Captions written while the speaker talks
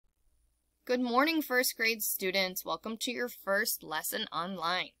Good morning, first grade students. Welcome to your first lesson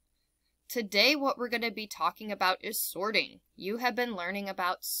online. Today, what we're going to be talking about is sorting. You have been learning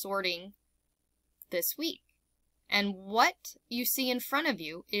about sorting this week. And what you see in front of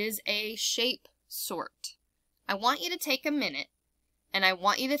you is a shape sort. I want you to take a minute and I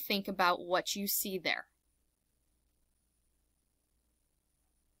want you to think about what you see there.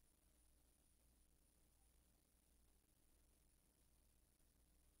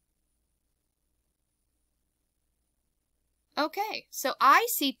 Okay, so I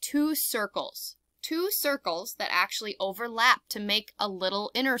see two circles that actually overlap to make a little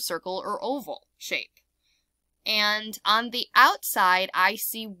inner circle or oval shape. And on the outside, I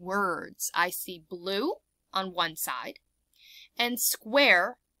see words. I see blue on one side and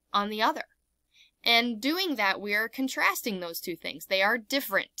square on the other. And doing that, we are contrasting those two things. They are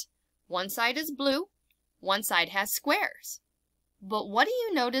different. One side is blue, one side has squares. But what do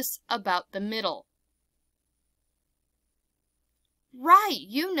you notice about the middle? Right,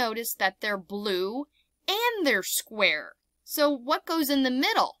 you notice that they're blue and they're square. So what goes in the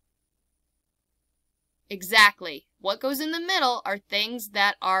middle? Exactly. What goes in the middle are things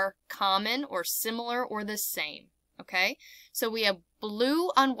that are common or similar or the same. Okay? So we have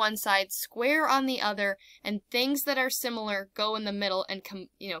blue on one side, square on the other, and things that are similar go in the middle and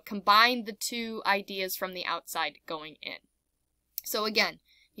combine the two ideas from the outside going in. So again,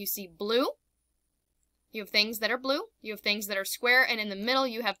 you see blue. You have things that are blue, you have things that are square, and in the middle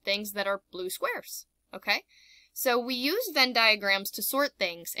you have things that are blue squares, okay? So we use Venn diagrams to sort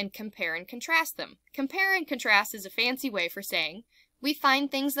things and compare and contrast them. Compare and contrast is a fancy way for saying we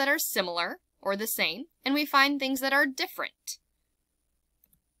find things that are similar or the same, and we find things that are different.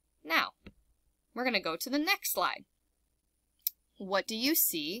 Now, we're going to go to the next slide. What do you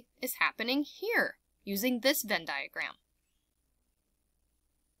see is happening here using this Venn diagram?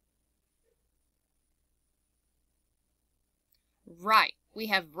 Right, we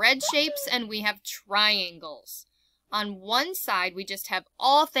have red shapes and we have triangles. On one side, we just have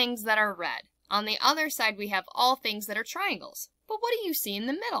all things that are red. On the other side, we have all things that are triangles. But what do you see in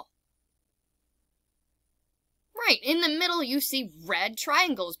the middle? Right, in the middle you see red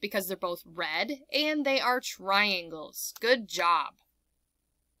triangles because they're both red and they are triangles. Good job.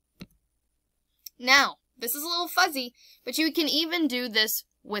 Now, this is a little fuzzy, but you can even do this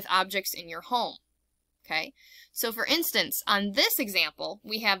with objects in your home. Okay, so for instance, on this example,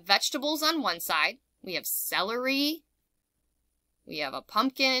 we have vegetables on one side, we have celery, we have a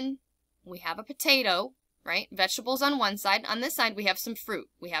pumpkin, we have a potato, right? Vegetables on one side. On this side, we have some fruit.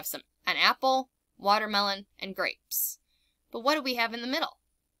 We have an apple, watermelon, and grapes. But what do we have in the middle?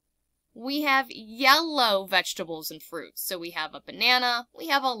 We have yellow vegetables and fruits. So we have a banana, we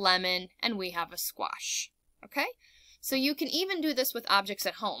have a lemon, and we have a squash. Okay? So you can even do this with objects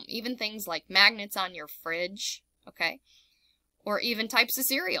at home, even things like magnets on your fridge, okay? Or even types of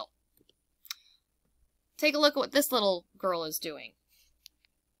cereal. Take a look at what this little girl is doing.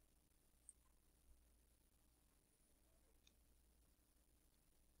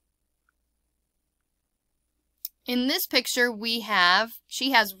 In this picture,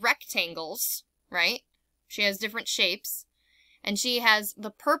 she has rectangles, right? She has different shapes, and she has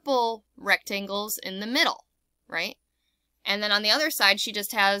the purple rectangles in the middle, right? And then on the other side, she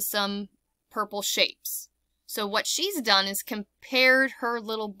just has some purple shapes. So what she's done is compared her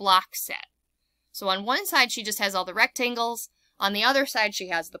little block set. So on one side, she just has all the rectangles. On the other side, she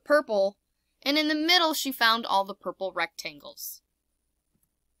has the purple. And in the middle, she found all the purple rectangles.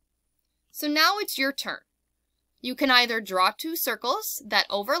 So now it's your turn. You can either draw two circles that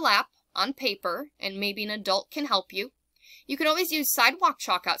overlap on paper, and maybe an adult can help you. You could always use sidewalk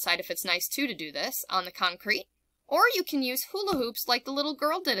chalk outside if it's nice too to do this on the concrete. Or you can use hula hoops like the little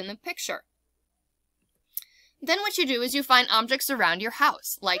girl did in the picture. Then what you do is you find objects around your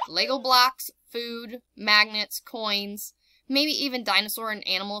house, like Lego blocks, food, magnets, coins, maybe even dinosaur and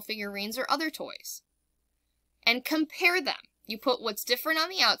animal figurines or other toys. And compare them. You put what's different on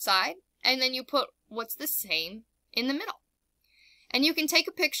the outside, and then you put what's the same in the middle. And you can take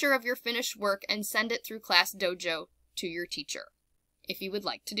a picture of your finished work and send it through Class Dojo to your teacher, if you would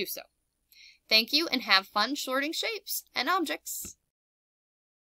like to do so. Thank you and have fun sorting shapes and objects.